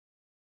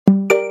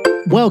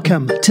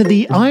Welcome to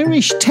the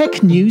Irish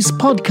Tech News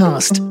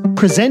Podcast,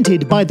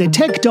 presented by the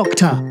Tech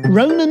Doctor,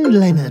 Ronan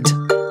Leonard.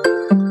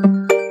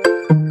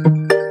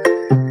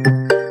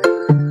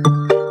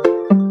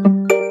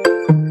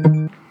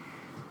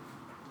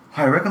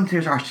 Hi, welcome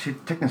to our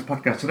Tech News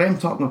Podcast. Today I'm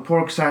talking with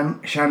Padraig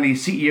Shanley,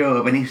 CEO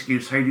of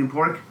AnyExcuse. How are you doing,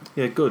 Padraig?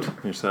 Yeah, good.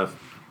 Yourself?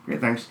 Great,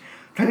 thanks.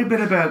 Tell me a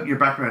bit about your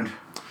background.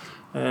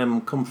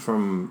 Come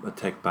from a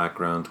tech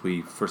background.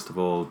 We first of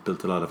all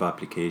built a lot of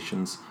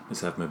applications.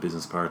 Myself and my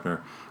business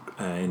partner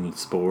in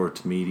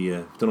sport, media.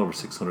 We've done over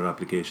 600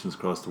 applications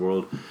across the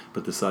world,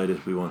 but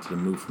decided we wanted to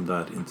move from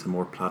that into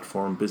more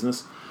platform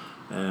business,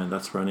 and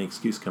that's where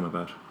AnyExcuse came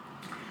about.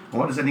 And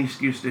what does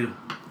AnyExcuse do?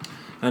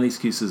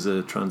 AnyExcuse is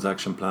a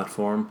transaction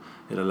platform.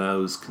 It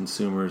allows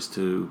consumers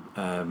to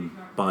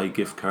buy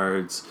gift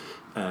cards,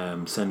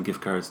 send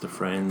gift cards to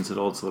friends. It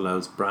also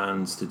allows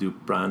brands to do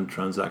brand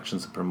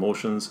transactions and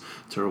promotions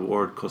to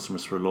reward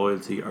customers for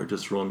loyalty, or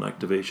just run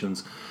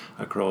activations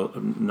across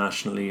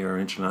nationally or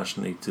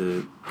internationally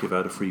to give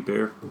out a free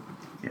beer.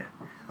 Yeah.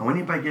 And when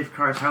you buy gift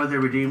cards, how are they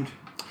redeemed?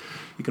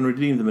 You can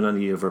redeem them in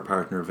any of our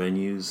partner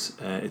venues.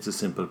 It's a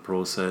simple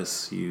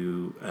process.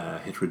 You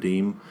hit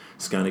redeem,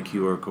 scan a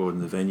QR code in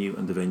the venue,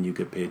 and the venue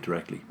get paid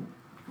directly.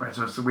 Right,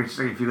 so we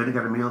say if you're going to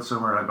get a meal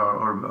somewhere, like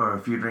or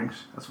a few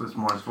drinks, that's what it's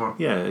more for.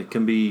 Yeah, it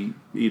can be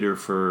either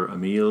for a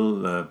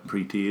meal,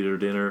 pre-tea or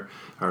dinner,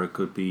 or it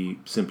could be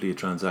simply a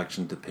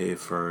transaction to pay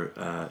for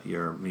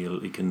your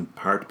meal. You can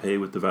part pay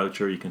with the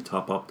voucher, you can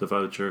top up the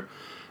voucher,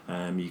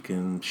 you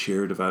can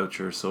share the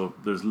voucher. So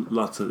there's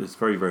it's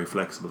very, very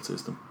flexible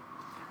system.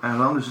 And how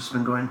long has this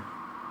been going?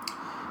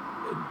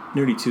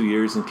 Nearly 2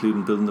 years,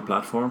 including building the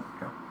platform.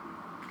 Yeah.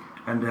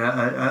 And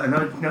I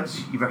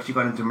noticed you've actually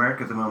gone into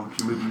America at the moment.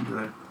 You're moving into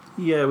that.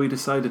 Yeah, we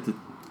decided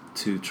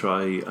to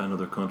try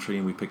another country,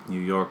 and we picked New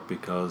York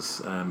because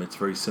it's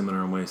very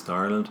similar in ways to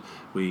Ireland.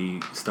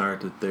 We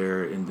started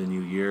there in the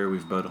new year.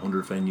 We've about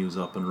 100 venues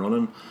up and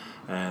running.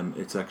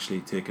 It's actually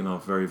taken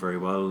off very, very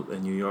well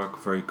in New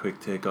York. Very quick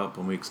take up,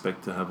 and we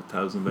expect to have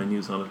 1,000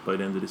 venues on it by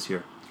the end of this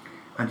year.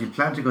 And you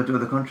plan to go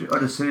to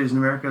other cities in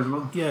America as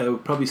well? Yeah, we'll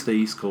probably stay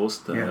East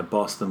Coast. Yeah.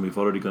 Boston, we've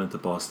already gone into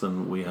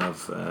Boston. We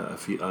have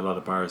a lot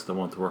of bars that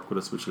want to work with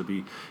us, which will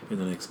be in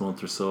the next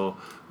month or so.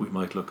 We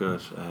might look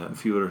at a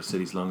few other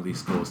cities along the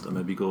East Coast, and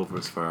maybe go over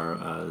as far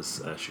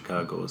as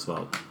Chicago as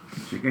well.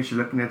 So I guess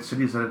you're looking at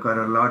cities that have got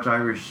a large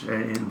Irish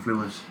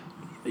influence.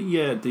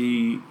 Yeah,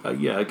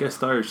 I guess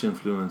the Irish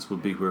influence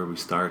would be where we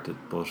started,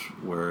 but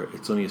where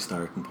it's only a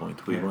starting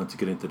point. We want to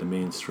get into the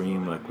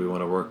mainstream. Like, we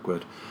want to work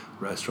with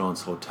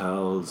restaurants,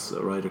 hotels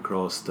right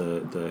across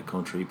the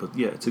country. But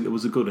yeah, it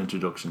was a good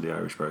introduction to the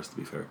Irish bars, to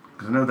be fair.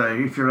 Because I know that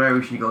if you're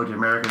Irish and you go to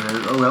America,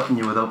 they'll welcome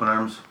you with open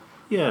arms.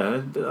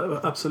 Yeah,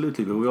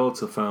 absolutely. But we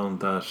also found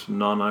that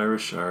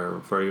non-Irish are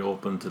very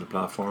open to the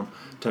platform.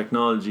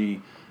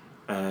 Technology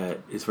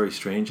is very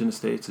strange in the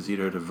States. It's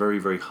either at a very,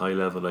 very high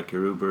level, like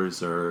your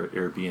Ubers or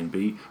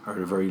Airbnb, or at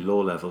a very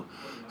low level.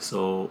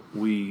 So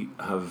we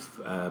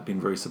have been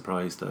very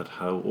surprised at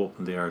how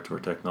open they are to our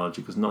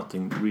technology, because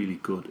nothing really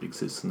good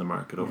exists in the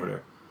market over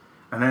there.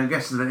 And I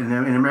guess that in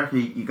America,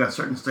 you got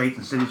certain states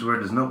and cities where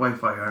there's no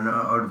Wi-Fi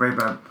or very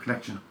bad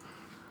connection.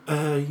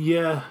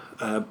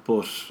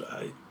 But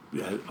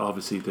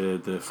obviously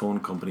the phone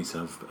companies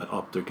have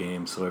upped their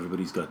game, so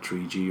everybody's got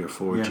 3G or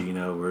 4G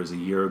now, whereas a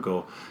year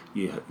ago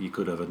you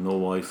could have no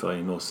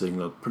Wi-Fi, no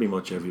signal. Pretty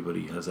much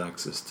everybody has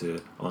access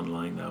to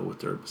online now with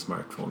their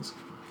smartphones.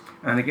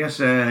 And I guess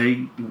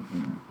being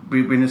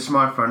a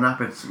smartphone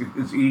app, it's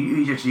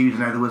easier to use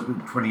now than it was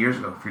 20 years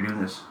ago if you're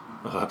doing this.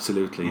 Oh,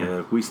 absolutely,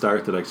 yeah. We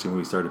started actually when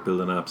we started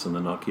building apps on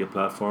the Nokia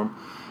platform.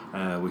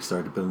 We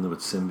started building them with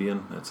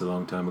Symbian. That's a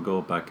long time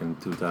ago, back in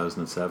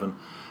 2007.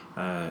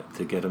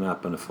 To get an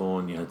app on a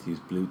phone, you had to use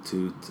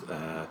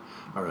Bluetooth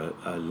or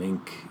a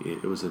link.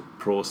 It was a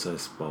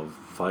process of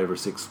 5 or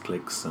 6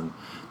 clicks, and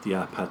the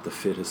app had to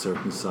fit a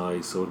certain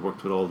size, so it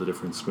worked with all the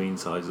different screen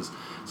sizes.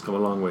 It's come a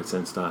long way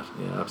since that.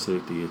 Yeah,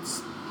 absolutely.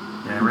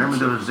 I remember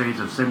those days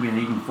of Symbian,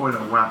 even before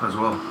that WAP as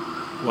well.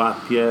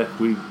 WAP, yeah,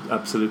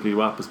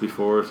 WAP was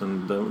before it,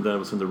 and then it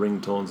was when the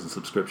ringtones and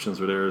subscriptions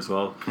were there as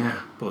well. Yeah.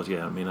 But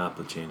yeah, I mean,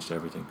 Apple changed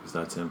everything. It's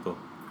that simple.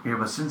 Yeah,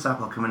 but since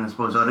Apple come in, I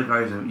suppose other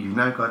guys, you've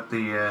now got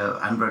the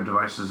Android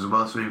devices as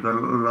well, so you've got a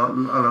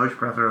large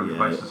plethora of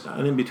devices.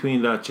 And in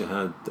between that, you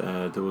had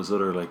there was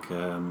other, like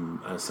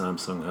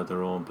Samsung had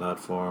their own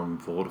platform,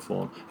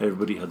 Vodafone.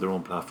 Everybody had their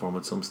own platform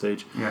at some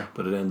stage. Yeah.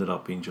 But it ended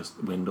up being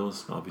just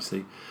Windows,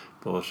 obviously.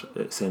 But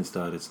since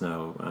that, it's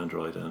now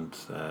Android and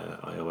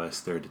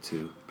iOS. They're the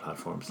two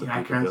platforms that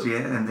I can't see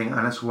anything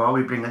unless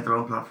Huawei bring out their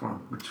own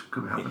platform, which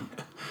could happen.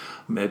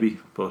 Maybe,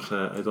 but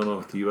I don't know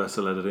if the US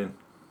will let it in.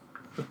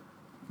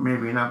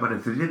 Maybe not, but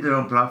if they did their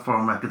own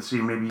platform, I could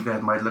see maybe you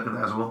guys might look at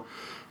that as well.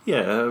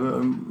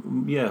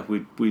 Yeah,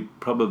 we'd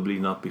probably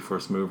not be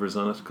first movers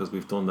on it, because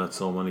we've done that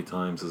so many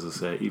times. As I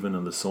say, even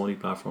on the Sony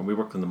platform, we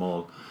worked on them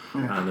all,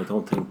 and I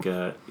don't think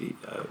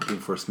being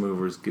first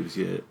movers gives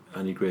you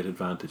any great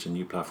advantage in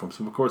new platforms.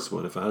 So of course it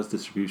would. If it has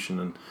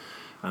distribution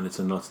and it's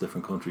in lots of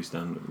different countries,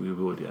 then we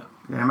would, yeah.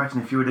 Yeah, I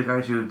imagine if you were the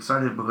guys who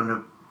decided we're going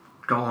to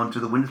go onto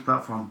the Windows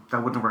platform.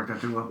 That wouldn't work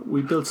that too well.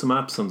 We built some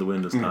apps on the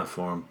Windows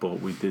platform,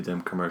 but we did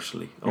them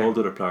commercially. All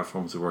the other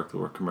platforms we worked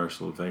were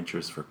commercial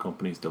ventures for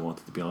companies that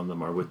wanted to be on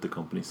them or with the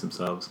companies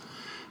themselves.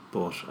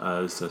 But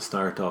as a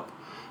startup,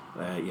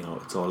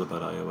 it's all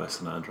about iOS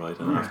and Android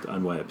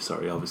and web.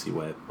 Sorry, obviously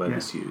web. Web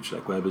is huge.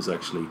 Like web is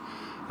actually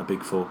a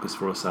big focus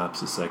for us.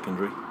 Apps is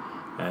secondary.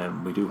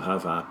 We do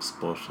have apps,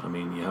 but I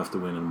mean, you have to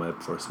win in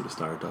web first with a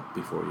startup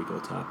before you go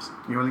to apps.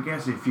 Yeah, well, I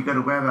guess if you got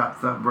a web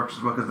app, that works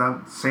as well, because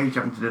that saves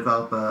you having to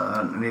develop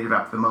a native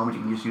app at the moment.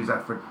 You can just use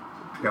that to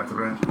get off the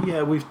ground.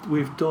 Yeah,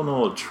 we've done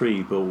all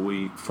three, but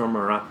from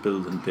our app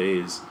building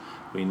days,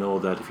 we know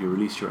that if you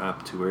release your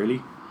app too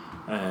early,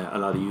 a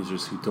lot of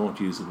users who don't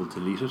use it will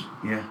delete it.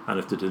 Yeah. And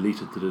if they delete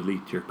it, they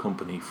delete your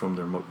company from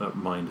their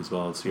mind as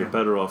well. So you're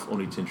better off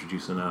only to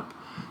introduce an app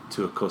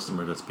to a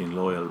customer that's been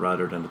loyal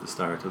rather than at the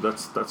start. So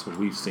that's what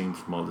we've seen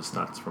from all the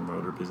stats from our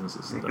other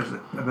businesses. Because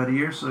about a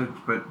year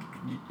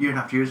and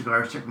a half years ago,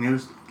 Irish Tech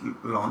News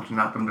launched an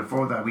app, and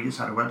before that, we just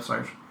had a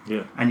website.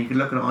 Yeah. And you could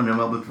look at it on your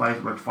mobile device,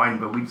 it worked fine,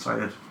 but we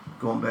decided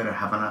go on better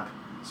have an app.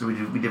 So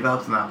we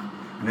developed an app,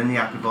 and in the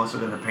app we've also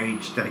got a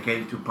page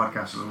dedicated to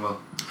podcasts as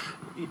well.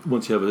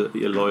 Once you have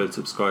a loyal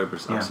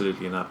subscribers,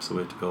 absolutely an app's the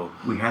way to go.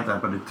 We had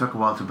that, but it took a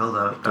while to build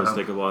that. It does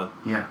take a while.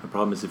 Yeah. The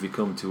problem is if you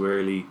come too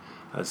early,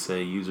 as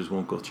say, users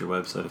won't go to your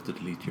website if they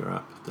delete your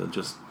app. They'll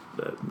just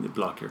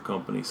block your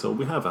company. So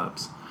we have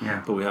apps,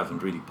 but we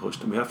haven't really pushed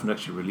them. We haven't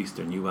actually released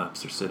their new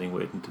apps. They're sitting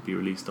waiting to be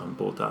released on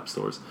both app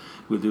stores.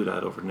 We'll do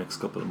that over the next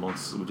couple of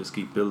months. We'll just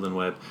keep building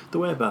web. The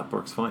web app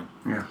works fine.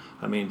 Yeah.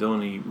 I mean, the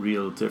only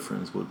real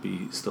difference would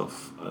be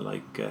stuff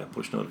like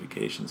push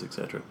notifications,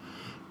 etc.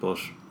 But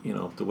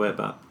the web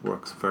app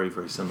works very,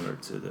 very similar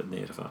to the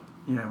native app.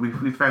 Yeah,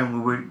 we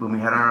found when we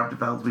had our app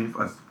developed, we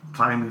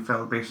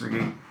felt basically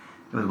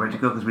it was where to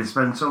go, because we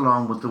spent so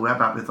long with the web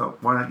app. We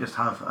thought, why not just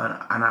have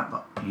an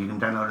app you can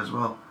download as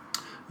well?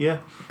 Yeah,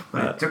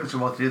 but it took us a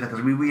while to do that,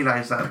 because we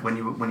realised that when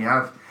you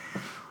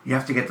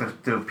have to get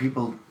the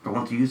people that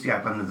want to use the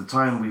app, and at the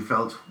time we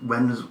felt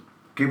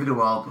give it a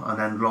while and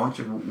then launch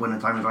it when the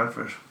time is right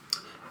for it.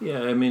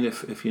 Yeah, I mean,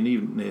 if you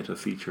need native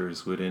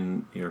features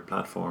within your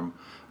platform,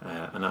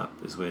 an app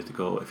is the way to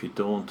go. If you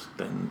don't,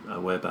 then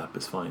a web app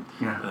is fine.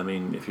 Yeah. I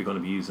mean, if you're going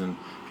to be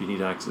if you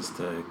need access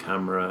to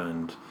camera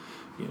and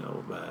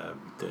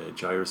the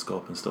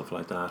gyroscope and stuff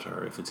like that,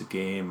 or if it's a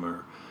game,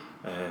 or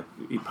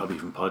probably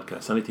even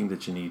podcasts, anything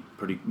that you need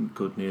pretty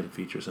good native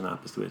features, an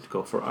app is the way to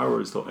go. For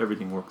ours, though,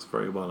 everything works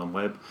very well on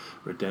web.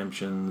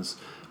 Redemptions,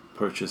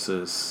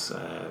 purchases,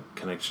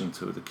 connection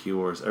to the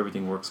QRs,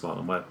 everything works well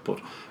on web.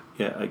 But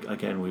yeah,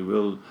 again, we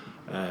will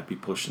be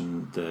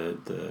pushing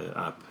the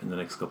app in the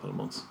next couple of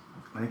months.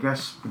 I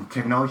guess when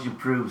technology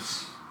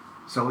improves,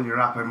 so will your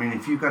app. I mean,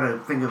 if you've got to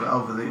think of it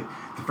over the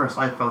first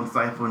iPhone to the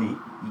iPhone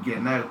you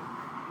get now,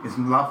 it's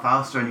a lot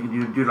faster, and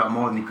you can do a lot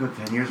more than you could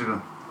 10 years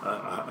ago.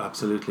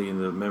 Absolutely, and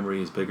the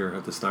memory is bigger.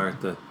 At the start,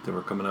 that they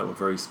were coming out with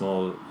very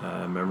small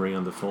memory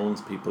on the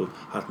phones. People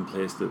hadn't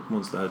placed it.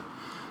 Once they had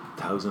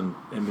 1,000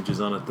 images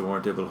on it, they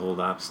weren't able to hold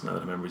apps. Now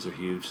the memories are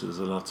huge, so there's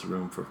lots of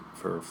room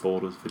for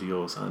photos,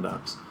 videos and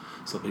apps.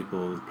 So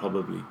people will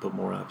probably put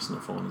more apps on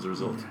their phone as a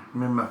result. Yeah. I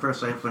remember my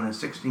first iPhone is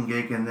 16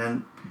 gig, and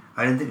then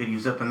I didn't think I'd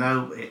use up, and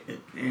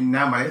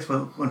now my latest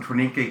one went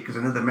 28 gig, because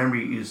I know the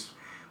memory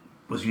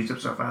was used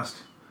up so fast.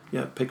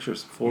 Yeah,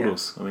 pictures,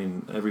 photos. Yeah. I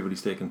mean,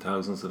 everybody's taking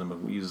thousands of them.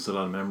 It uses a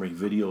lot of memory.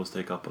 Videos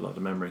take up a lot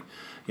of memory.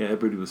 Yeah,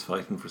 everybody was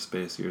fighting for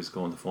space years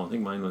ago on the phone. I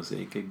think mine was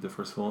 8 gig, the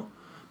first phone.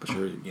 But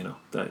sure,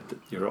 that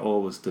you're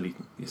always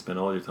deleting. You spend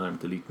all your time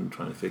deleting,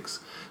 trying to fix.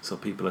 So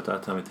people at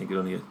that time, I think it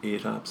only had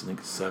 8 apps. I think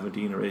it's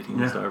 17 or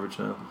 18 is the average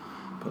now.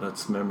 But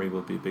that's memory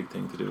will be a big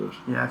thing to do it.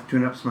 Yeah, I have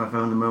 200 apps on my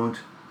phone at the moment.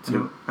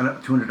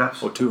 200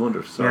 apps. Oh,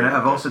 200. Sorry. Yeah,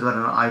 I've also got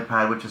an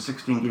iPad which is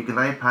 16 gig. And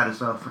the iPad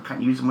itself, I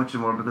can't use it much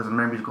anymore because the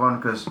memory's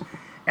gone. Because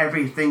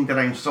everything that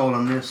I install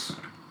on this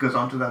goes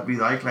onto that via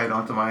iCloud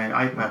onto my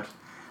iPad.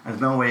 And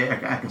there's no way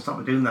I can stop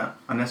it doing that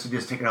unless I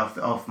just take it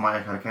off my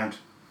iPad account.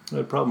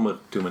 The problem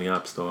with too many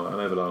apps, though, and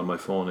I have a lot on my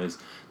phone, is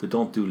they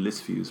don't do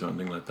list views or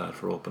anything like that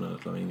for opening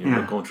it. I mean,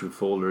 you're going through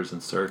folders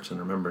and search and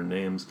remembering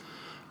names.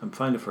 I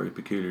find it very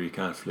peculiar. You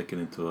can't flick it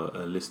into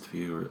a list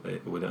view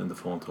or within the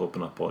phone to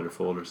open up all your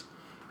folders.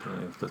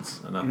 If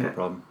that's an Apple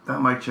problem.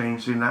 That might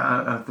change soon.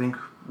 I think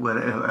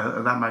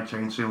that might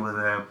change soon with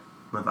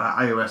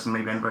iOS and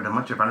maybe Android. I'm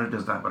not sure if Android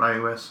does that, but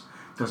iOS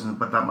doesn't.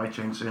 But that might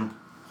change soon.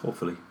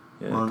 Hopefully.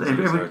 Yeah, well,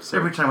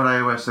 every time with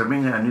iOS they're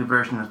bringing out a new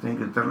version. I think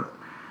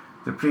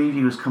the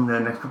preview is coming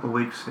out next couple of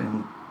weeks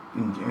in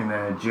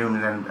June,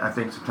 and then I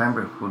think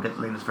September we'll get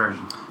the latest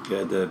version.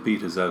 Yeah, the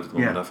beta's out at the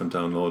moment. I haven't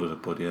downloaded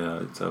it, but yeah,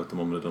 it's out at the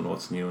moment. I don't know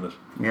what's new in it.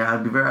 Yeah,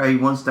 I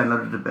once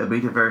downloaded a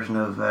beta version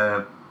of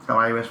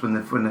iOS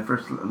when they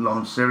first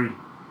launched Siri,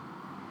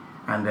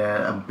 and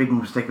a big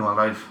mistake in my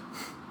life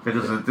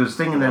because there's a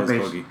thing in there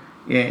base.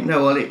 Yeah,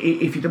 no, well,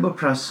 if you double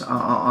press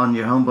on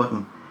your home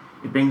button,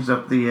 it brings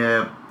up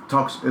the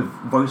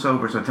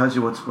voiceover, so it tells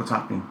you what's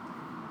happening.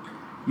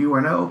 You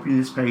are now opening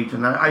this page,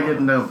 and I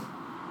didn't know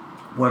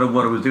what I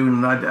was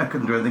doing, and I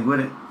couldn't do anything with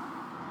it.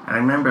 And I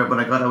remember when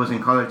I was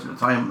in college at the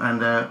time,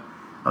 and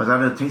I was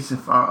at a taste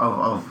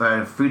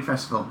of food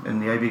festival in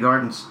the Ivy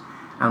Gardens,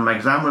 and my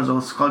exam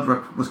results,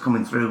 schoolwork was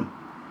coming through,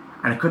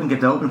 and I couldn't get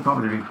to open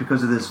properly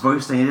because of this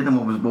voice thing. I didn't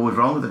know what was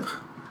wrong with it.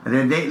 And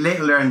then they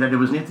later learned that there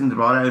was nothing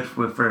brought out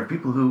for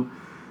people who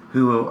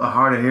are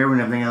hard of hearing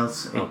and everything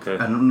else. Okay.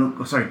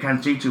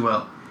 Can't see too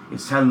well.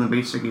 It's telling them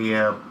basically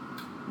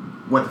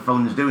what the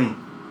phone is doing.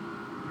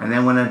 And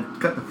then when I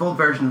got the full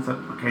version, I thought,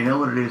 okay, I know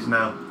what it is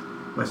now.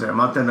 I said, I'm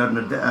not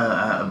downloading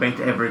a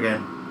beta ever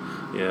again.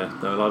 Yeah,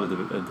 a lot of the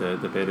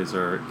betas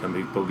can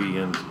be buggy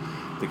and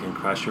they can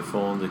crash your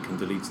phone, they can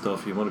delete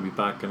stuff. You want to be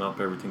backing up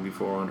everything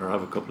beforehand or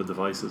have a couple of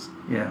devices.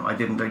 Yeah, I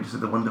didn't. I just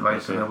had the one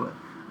device, okay. And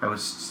I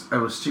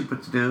was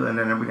stupid to do, and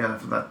then everything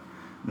after that,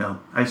 no.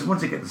 I just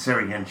wanted to get the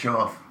Siri and show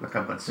off, like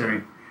I've got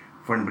Siri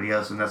for anybody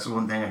else, and that's the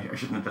one thing I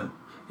shouldn't have done.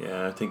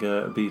 Yeah, I think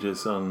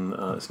betas on,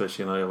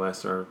 especially on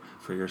iOS, are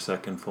for your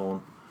second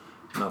phone,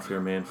 not for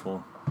your main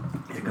phone.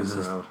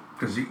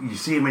 Because you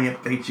see how many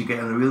updates you get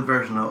in the real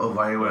version of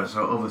iOS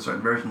or of a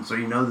certain version, so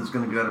you know there's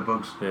going to be a lot of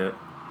bugs. Yeah,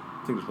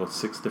 I think there's about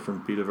 6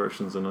 different beta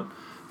versions in it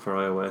for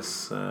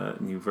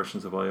iOS, new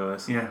versions of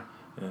iOS. Yeah.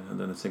 And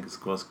then I think it's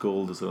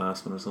gold as the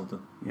last one or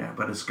something. Yeah,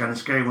 but it's kind of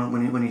scary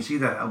when you see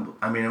that.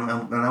 I mean,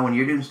 now when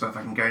you're doing stuff,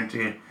 I can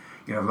guarantee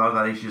you have a lot of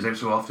that issues out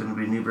so often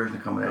with a new version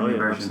coming out. Oh, new yeah,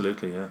 version.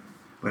 Absolutely, yeah.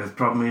 But the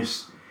problem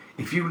is,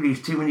 if you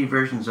release too many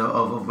versions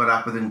of an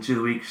app within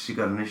 2 weeks, you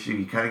got an issue.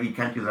 You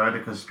can't do that either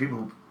because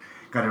people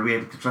got to be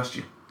able to trust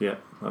you. Yeah,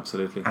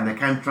 absolutely. And they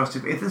can't trust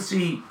you. If they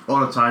see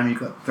all the time you've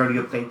got 30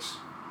 updates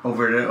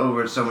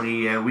over so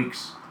many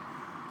weeks,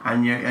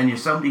 and you're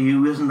somebody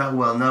who isn't that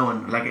well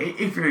known, like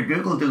if you're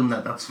Google doing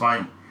that, that's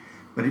fine.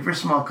 But if you're a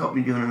small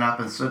company doing an app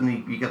and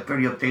suddenly you get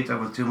 30 updates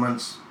over 2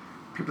 months,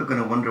 people are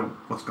going to wonder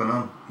what's going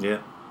on.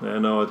 Yeah,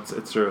 no,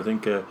 it's true. I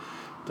think a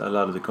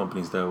lot of the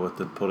companies now, what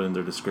they put in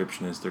their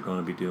description is they're going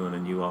to be doing a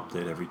new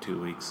update every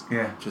 2 weeks,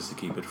 just to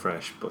keep it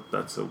fresh. But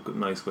that's a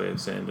nice way of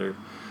saying they're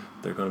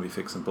going to be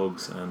fixing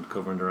bugs and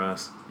covering their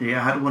ass. Yeah,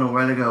 I had one a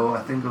while ago.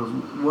 I think it was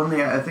one.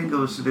 I think it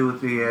was to do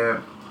with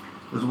the.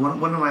 It was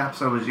one of my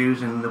apps I was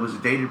using. There was a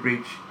data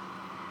breach,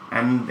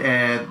 and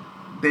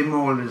they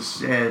more or less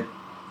they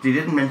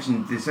didn't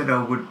mention. They said,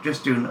 "Oh, we're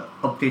just doing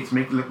updates to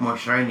make it look more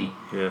shiny."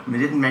 Yeah. And they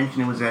didn't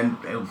mention it was a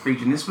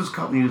breach. And this was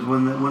company was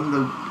one of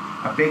the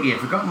a biggie. I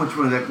forgot which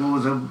one. Like, it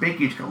was a big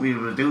huge company that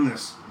was doing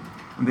this.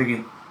 I'm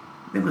thinking,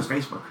 it was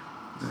Facebook.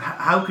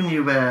 How can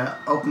you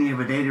open you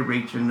have a data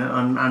breach and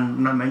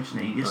not mention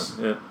it? You just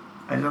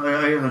I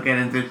don't get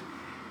into it.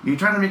 You're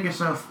trying to make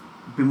yourself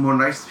be more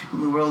nice to people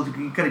in the world.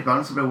 You got to be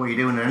honest about what you're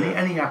doing. And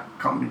any app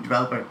company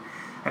developer,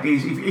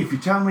 if you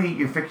tell me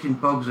you're fixing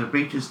bugs or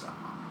breaches,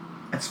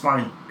 it's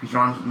fine because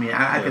you're honest with me.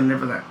 I can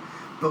live with that.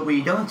 But when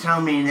you don't tell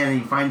me and then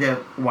you find out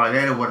a while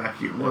later what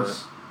actually it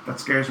was, that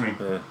scares me.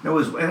 Yeah. No,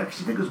 I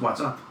actually think it was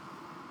WhatsApp.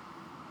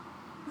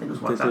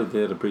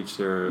 They had a breach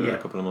there a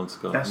couple of months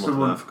ago. That's a month the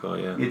one. And a half ago,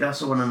 yeah. Yeah, that's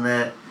the one.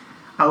 And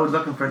I was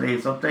looking for the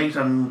latest update,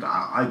 and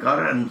I got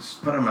it and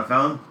put it on my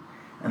phone.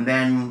 And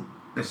then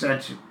they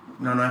said,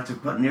 no, I have to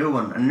put a new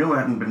one. And a new one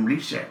hadn't been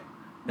released yet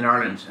in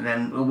Ireland. And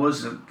then it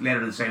was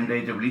later the same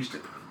day they released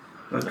it.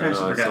 So I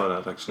saw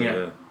that actually.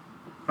 Yeah.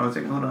 I was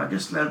thinking, hold on, I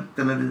just let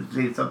the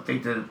latest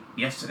update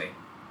yesterday.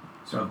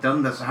 So I've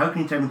done this. So how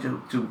can you tell me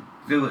to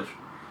do it?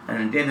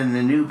 And then in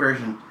the new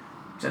version,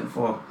 said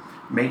before,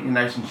 make it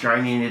nice and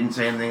shiny, and didn't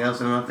say anything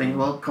else. And I'm thinking,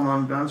 well, come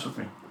on, be honest with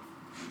me.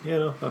 Yeah,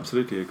 no,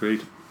 absolutely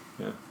agreed.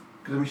 Yeah.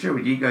 Because I'm sure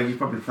with you guys, you've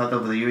probably felt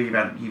over the years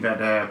you've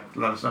had a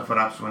lot of stuff with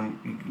apps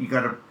when you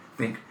got to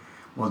think,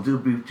 well, do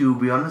we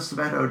be honest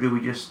about it, or do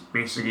we just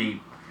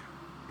basically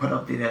put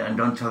up the and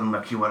don't tell them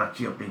actually what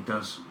actually update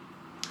does?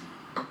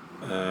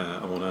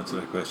 I won't answer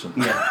that question.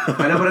 Yeah,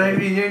 I know, but I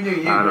mean,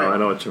 I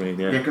know what you mean.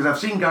 Yeah, because I've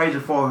seen guys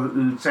before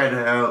who said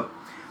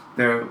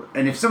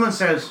and if someone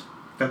says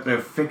that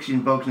they're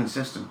fixing bugs in the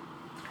system,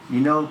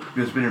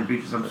 there's been a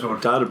breach of some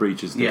sort. Data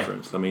breach is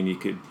different. I mean, you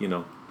could,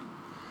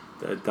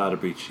 data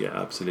breach, yeah,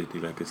 absolutely.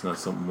 Like, it's not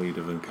something we'd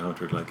have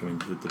encountered. Like, I mean,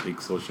 the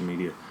big social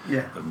media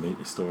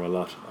store a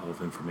lot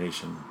of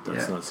information.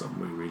 That's not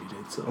something we really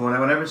did. So when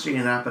I ever see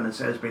an app and it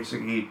says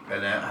basically,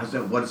 and has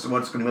what's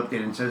going to be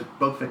updated and it says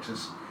bug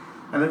fixes,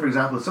 and then for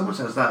example, if someone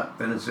says that,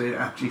 then it's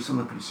actually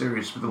something pretty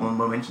serious for the one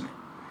mentioning it.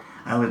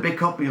 And with a big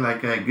company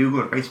like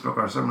Google or Facebook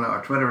or something like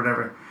or Twitter or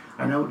whatever,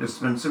 I know there's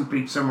been some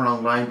breach somewhere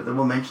along the line, but they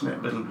won't mention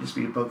it. But it'll just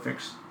be a bug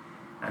fix,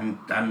 and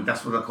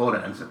that's what they'll call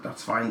it. And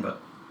that's fine.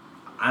 But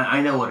I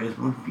know what it is.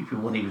 People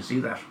won't even see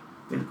that.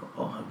 They'll go,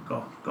 oh,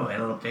 go ahead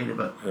and update it.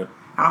 But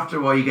after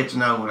a while, you get to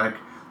know, like,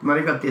 not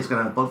every update's going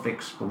to have a bug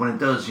fix, but when it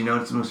does,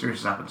 something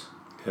serious happens.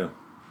 Yeah.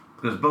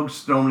 Because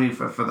bugs normally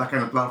for that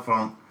kind of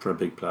platform. For a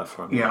big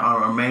platform. Yeah,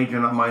 are major,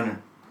 not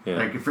minor. Yeah.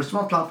 Like if for a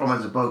small platform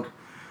has a bug,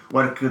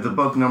 the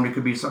bug normally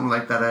could be something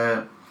like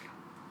that.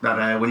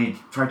 That when you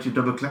try to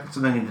double click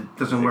something and it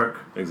doesn't work.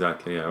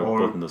 Exactly, yeah.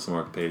 Or a button doesn't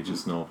work, page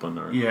isn't open.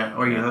 Or you have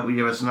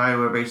a scenario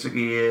where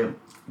basically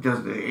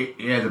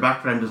the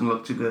background doesn't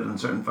look too good on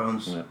certain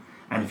phones. Yeah.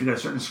 And if you've got a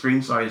certain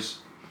screen size,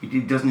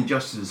 it doesn't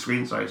adjust to the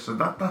screen size. So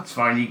that's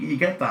fine. You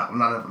get that. A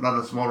lot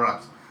of smaller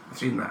apps, I've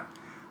seen that.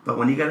 But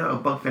when you get a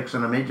bug fix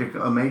on a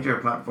major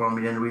platform,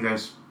 you then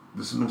realise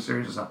there's something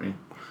serious is happening.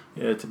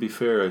 Yeah, to be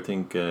fair, I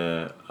think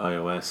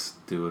iOS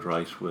do it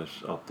right with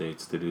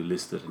updates. They do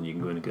list it, and you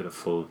can go in and get a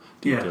full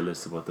detailed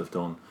list of what they've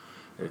done.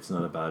 It's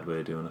not a bad way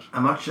of doing it.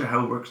 I'm not sure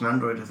how it works in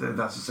Android, if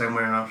that's the same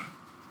way or not.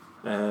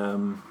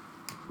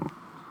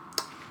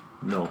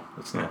 No,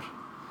 it's not.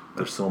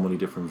 There's so many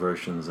different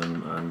versions,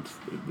 and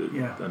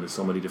there's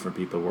so many different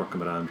people working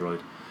with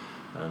Android,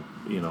 and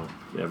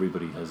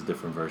everybody has a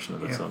different version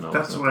of it. So no,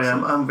 that's why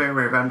I'm very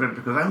aware of Android,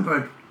 because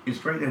Android is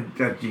great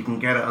that you can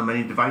get it on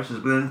many devices.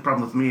 But the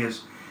problem with me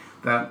is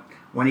that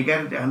when you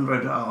get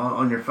Android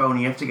on your phone,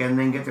 you have to get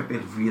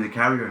it via the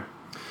carrier.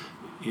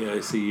 Yeah,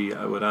 I see.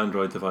 With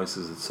Android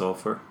devices, it's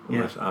software.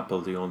 With Apple,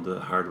 they own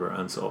the hardware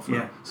and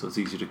software, so it's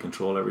easy to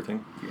control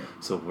everything. Yeah.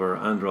 So where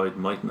Android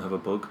mightn't have a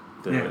bug,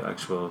 the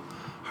actual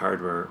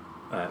hardware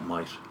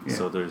might. Yeah.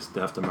 So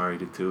they have to marry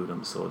the two of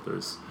them. So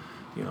there's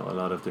a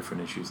lot of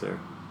different issues there.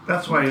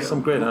 That's why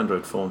some great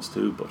Android phones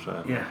too, but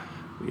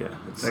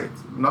it's like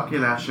Nokia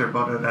last year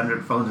bought out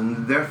Android phones,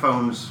 and their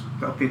phones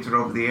updates are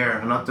over the air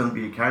and not done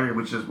via carrier,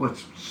 which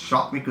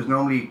shocked me, because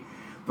normally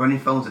the only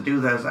phones that do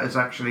that is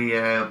actually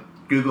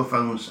Google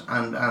phones,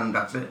 and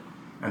that's it.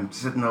 And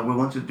said no, we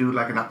want to do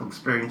like an Apple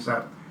experience,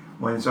 that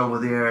when it's over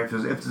the air, if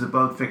there's a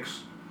bug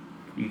fix,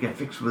 you get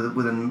fixed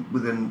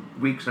within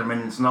weeks or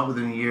minutes, not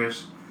within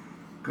years.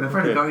 Because I've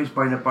heard of guys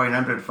buying an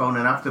Android phone,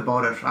 and after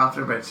bought it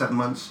after about 7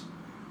 months,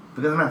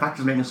 because the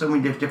manufacturer's making so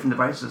many different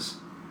devices.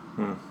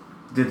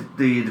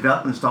 The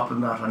development stopped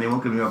in that, and they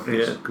won't give you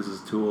updates. Yeah, because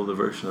it's too old a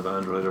version of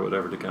Android or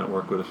whatever, they can't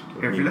work with it.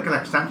 If you look at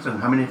like Samsung,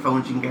 how many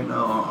phones you can get,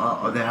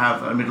 or they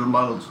have middle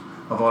models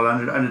of all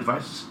Android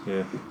devices.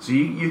 Yeah. So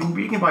you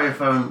can buy a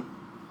phone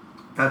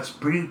that's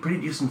pretty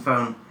decent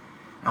phone,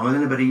 and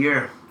within about a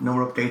year, no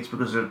more updates,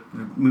 because they're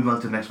moving on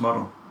to the next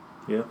model.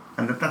 Yeah.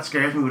 And that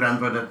scares me with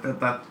Android,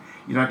 that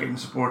you're not getting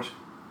support.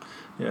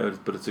 Yeah,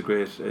 but it's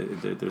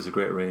there's a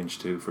great range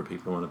too for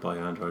people who want to buy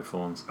Android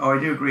phones. Oh, I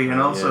do agree,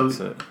 and also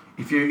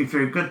if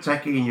you're a good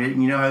techie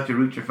and you know how to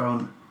root your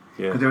phone,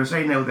 because they were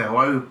saying now the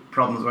Huawei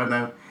problems right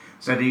now,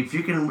 said if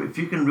you can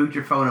root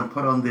your phone and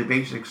put on the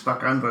basic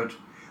stock Android,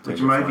 which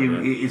in my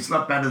view it's a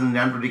lot better than the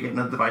Android you get in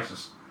other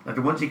devices. Like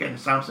the ones you get in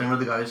Samsung and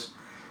other guys,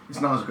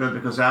 it's not as good,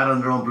 because they add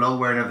on their own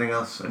bloatware and everything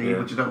else, and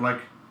which you don't like.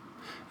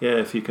 Yeah,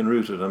 if you can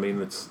root it, I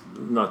mean, it's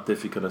not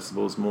difficult. I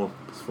suppose most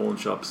phone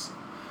shops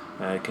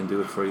can do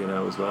it for you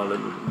now as well.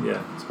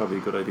 It's probably a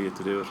good idea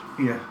to do it.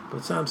 Yeah.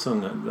 But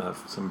Samsung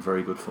have some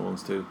very good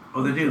phones too.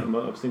 Oh, they do?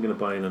 I was thinking of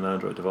buying an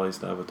Android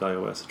device now with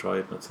iOS to try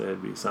it, and I'd say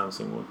it'd be a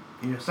Samsung one.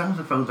 Yeah,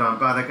 Samsung phones aren't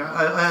bad. Like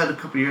I had a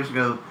couple of years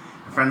ago,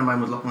 a friend of mine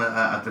was looking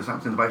at the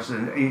Samsung devices,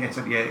 and he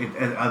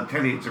said, I'll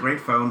tell you, it's a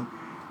great phone,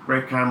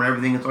 great camera,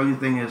 everything. The only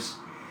thing is,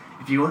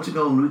 if you want to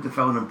go and root the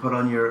phone and put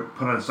on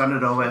a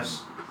standard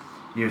OS,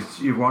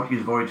 your warranty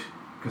is void,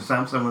 because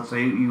Samsung would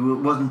say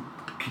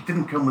it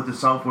didn't come with the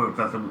software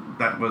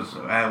that was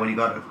when you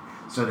got it,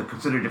 so they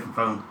consider a different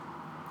phone.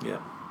 Yeah.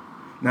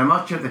 Now I'm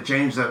not sure if they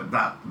changed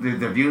that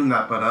they're viewing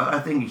that, but I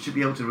think you should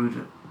be able to root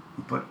it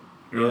and put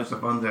your own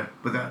stuff on there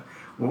without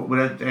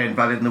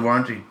invalidating the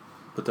warranty.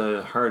 But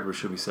the hardware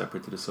should be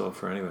separate to the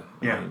software anyway.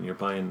 I mean, you're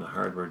buying a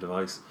hardware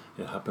device,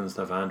 it happens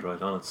to have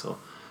Android on it, so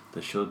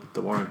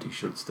the warranty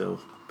should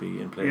still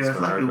be in place for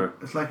hardware.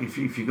 It's like if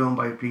you go and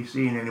buy a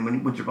PC, and then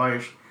when you buy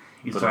it,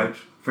 you decide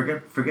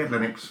forget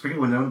Linux, forget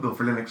Windows, go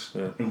for Linux,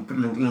 and put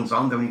Linux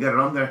on there. When you get it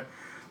on there,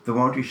 the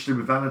warranty should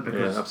be valid,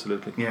 because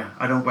absolutely. Yeah,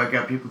 I don't buy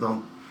people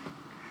don't.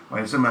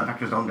 Well, some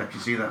manufacturers don't actually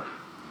see that.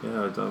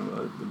 Yeah,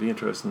 it'd be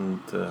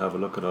interesting to have a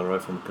look at all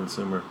from a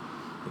consumer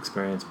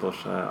experience, but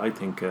I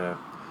think.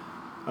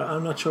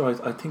 I'm not sure.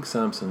 I think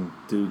Samsung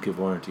do give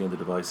warranty on the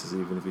devices,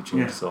 even if you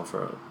change the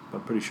software.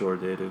 I'm pretty sure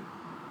they do.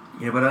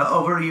 Yeah, but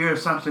over the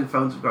years, Samsung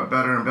phones have got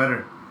better and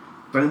better.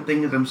 The only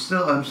thing is, I'm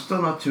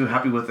still not too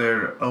happy with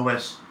their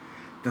OS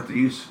that they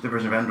use, the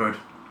version of Android.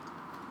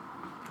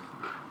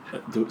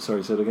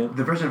 Sorry, say it again.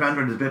 The version of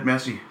Android is a bit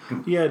messy.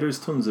 Yeah, there's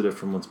tons of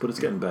different ones, but it's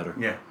getting better.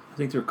 Yeah. I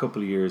think they're a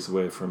couple of years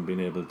away from being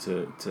able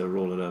to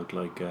roll it out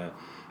like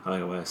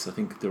iOS. I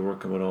think they're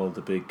working with all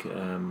the big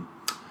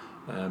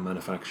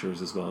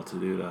manufacturers as well to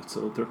do that,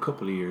 so they're a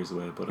couple of years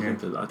away, but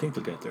I think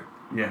they'll get there.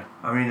 Yeah,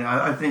 I mean,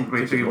 I think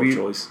basically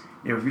choice.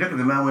 Yeah, if you look at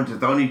the moment,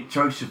 the only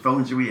choice of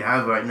phones that we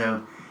have right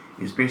now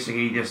is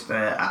basically just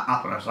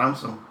Apple or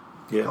Samsung.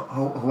 Yeah.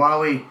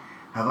 Huawei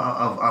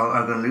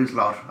are going to lose a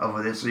lot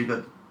over this, so you've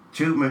got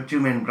two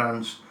main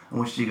brands on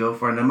which you go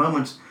for. And at the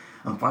moment,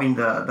 I'm finding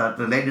that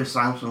the latest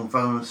Samsung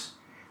phones,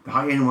 the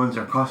high-end ones,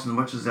 are costing as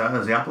much as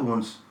the Apple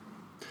ones.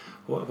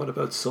 What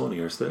about Sony?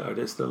 Are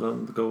they still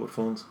on the go with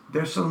phones?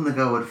 They're still on the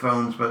go with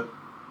phones, but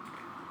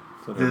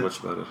don't know much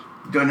about it.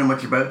 Don't know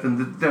much about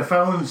them. Their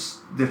phones,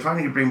 they're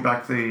trying to bring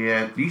back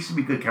they used to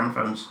be good camera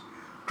phones,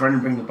 trying to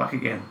bring them back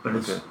again.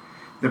 But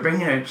they're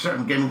bringing out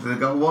certain gimmicks. They've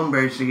got one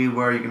basically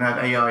where you can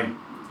have AI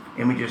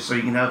images, so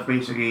you can have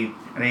basically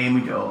an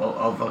image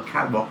of a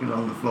cat walking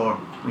along the floor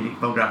when you're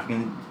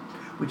photographing,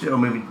 which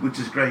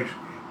is great.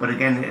 But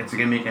again, it's a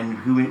gimmick, and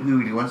who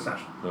really wants that?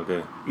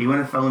 Okay. You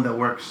want a phone that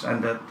works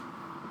and that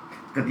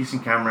got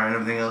decent camera and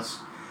everything else,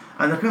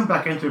 and they're coming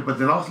back into it, but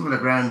they lost a lot of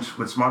ground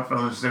with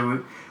smartphones.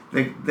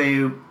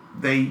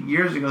 They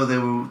years ago they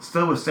were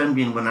still with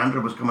Symbian when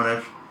Android was coming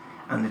out,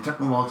 and they took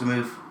them a while to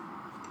move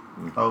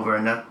over,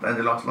 and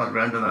they lost a lot of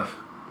ground on that.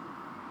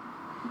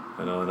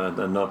 I know, and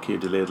Nokia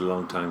delayed a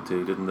long time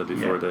too, didn't they?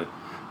 Before they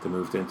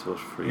moved into it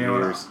for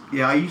years.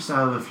 Well, I used to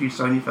have a few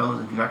Sony phones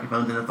and a few Nokia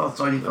phones, and I thought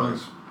Sony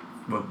phones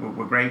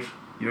were great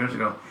years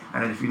ago,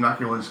 and then a few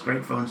Nokia ones,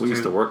 great phones too. We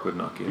used to work with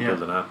Nokia,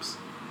 building apps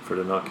for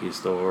the Nokia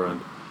store,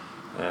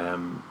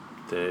 and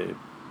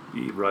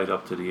right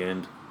up to the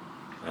end.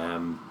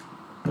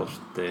 But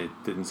they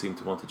didn't seem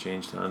to want to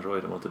change to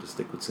Android. They wanted to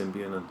stick with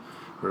Symbian and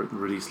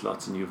release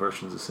lots of new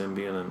versions of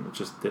Symbian, and it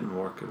just didn't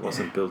work. It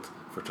wasn't built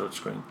for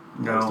touchscreen.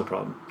 That was the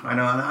problem. I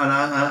know, and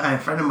I a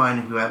friend of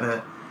mine who had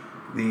a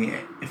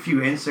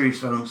few N-series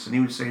phones, and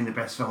he was saying the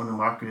best phone in the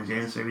market is the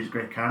N-series,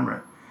 great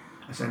camera.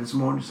 I said, it's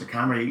more than just a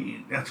camera.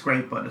 That's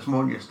great, but it's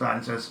more than just that.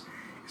 And says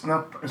it's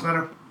not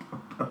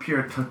a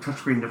pure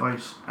touchscreen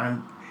device,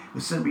 and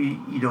with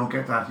Symbian you don't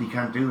get that. You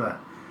can't do that.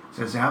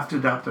 Says they have to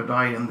adapt or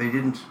die, and they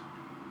didn't.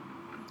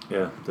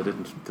 Yeah, they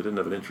didn't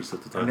have an interest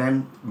at the time. And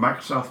then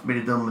Microsoft made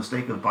a dumb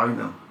mistake of buying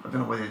them. I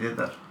don't know why they did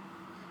that.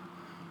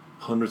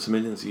 Hundreds of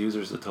millions of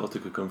users that thought they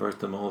could convert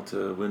them all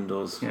to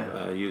Windows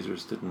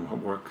users. Didn't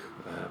work.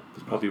 It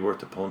was probably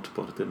worth a punt,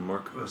 but it didn't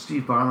work. Well,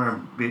 Steve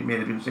Ballmer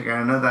made a big mistake.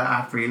 I know that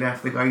after he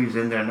left, the guy who's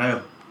in there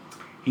now,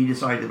 he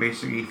decided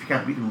basically if you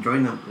can't beat them,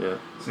 join them. Yeah.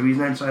 So he's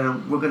now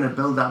decided we're going to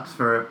build apps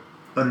for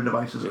other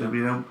devices,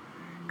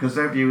 because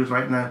their view is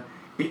right now,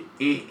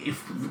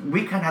 if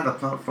we can't have a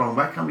platform,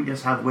 why can't we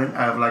just have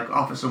like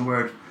Office and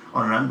Word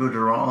on an Android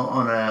or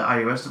on an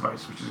iOS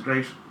device, which is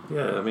great.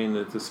 Yeah, I mean,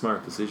 it's a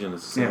smart decision.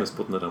 It's the same as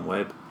putting it on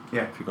web.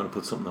 Yeah. If you're going to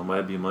put something on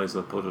web, you might as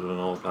well put it on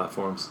all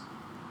platforms.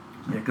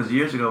 Yeah, because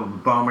years ago,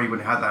 Bomber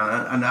would have had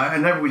that, and I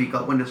never really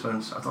got Windows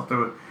phones. I thought they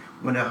were,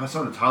 when I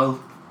saw the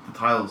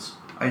tiles,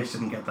 I just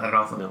didn't get that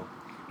off them. No.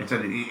 It's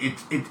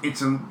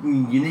a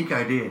unique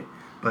idea,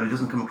 but it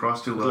doesn't come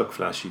across too well. It looked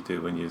flashy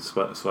too when you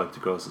swiped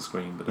across the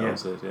screen, but that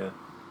was it. Yeah.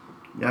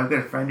 Yeah, I've got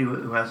a friend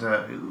who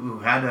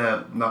had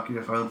a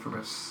Nokia phone for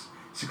about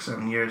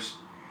 6-7 years,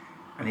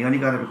 and he only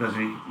got it because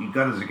he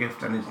got it as a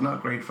gift, and it's not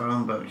a great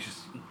phone, but it's just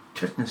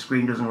touching the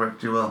screen doesn't work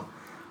too well.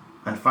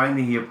 And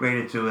finally, he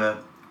upgraded to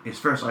his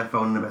first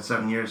iPhone in about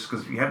 7 years,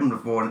 because he had one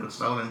before and it got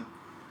stolen,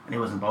 and he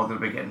wasn't bothered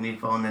about getting a new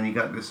phone. Then he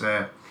got this. He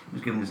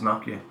was given this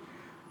Nokia.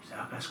 He said,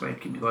 "Oh, that's great,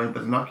 keep me going."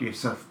 But the Nokia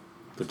itself,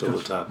 the double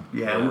tap.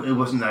 Yeah, it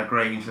wasn't that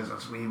great. He says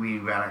that's wee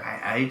bad.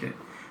 I hate it.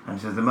 And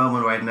he says the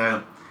moment right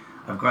now,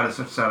 I've got it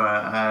such that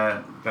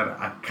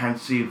I can't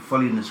see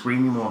fully in the screen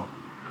anymore.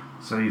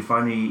 So he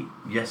finally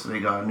yesterday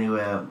got a new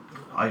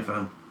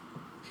iPhone.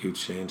 Huge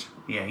change.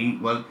 Yeah,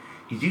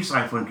 he's used to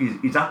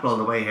iPhone. He's Apple all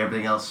the way.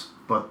 Everything else,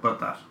 but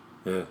that.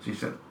 Yeah. So he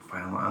said,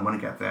 "Fine, I'm going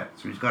to get that."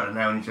 So he's got it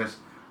now, and he says,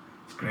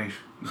 "It's great.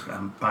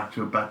 I'm back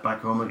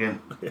home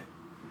again." Yeah.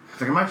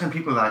 So I can imagine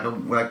people like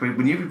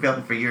when you've been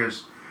developing for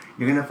years,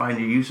 you're going to find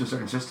you're used to a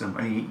certain system,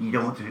 and you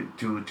don't want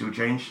to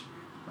change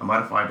or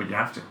modify, but you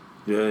have to.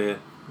 Yeah.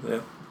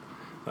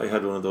 I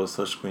had one of those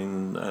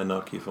touchscreen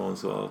Nokia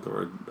phones. Well,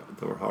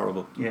 they were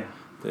horrible. Yeah.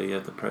 They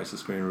had to press the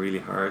screen really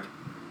hard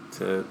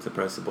to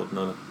press the button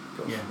on it.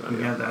 But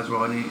we had that as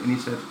well, and he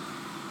said,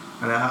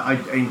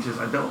 and he says,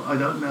 I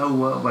don't know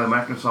why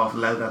Microsoft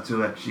allowed that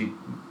to actually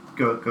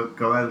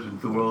go out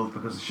into the world,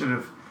 because they should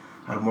have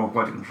had more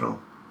quality control.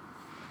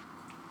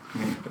 I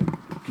mean,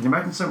 can you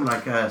imagine something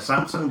like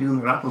Samsung doing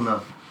their Apple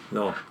now?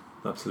 No,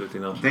 absolutely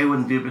not. They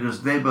wouldn't do it,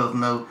 because they both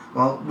know.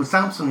 Well, with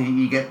Samsung,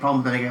 you get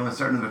problems then again with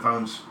certain of the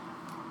phones.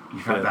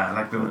 You've had that,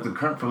 like the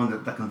current phone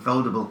that can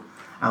foldable,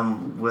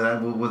 and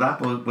with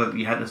Apple, but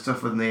you had the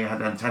stuff when they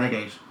had antenna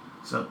gate,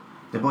 so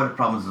they both had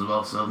problems as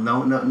well. So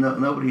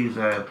nobody's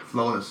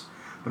flawless,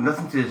 but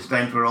nothing to the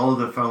extent where all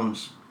the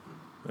phones,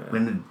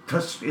 when the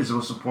touch is the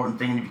most important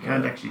thing, and if you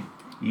can't actually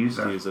use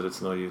that,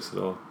 it's no use at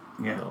all.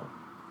 Yeah. No.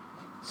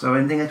 So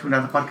anything else with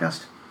another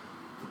podcast,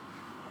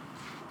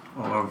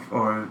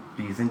 or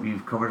do you think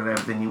we've covered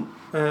everything?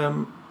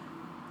 I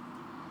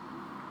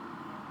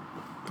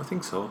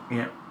think so.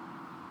 Yeah.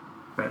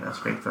 Right, that's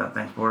great for that.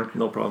 Thanks, Padraig.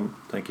 No problem.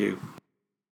 Thank you.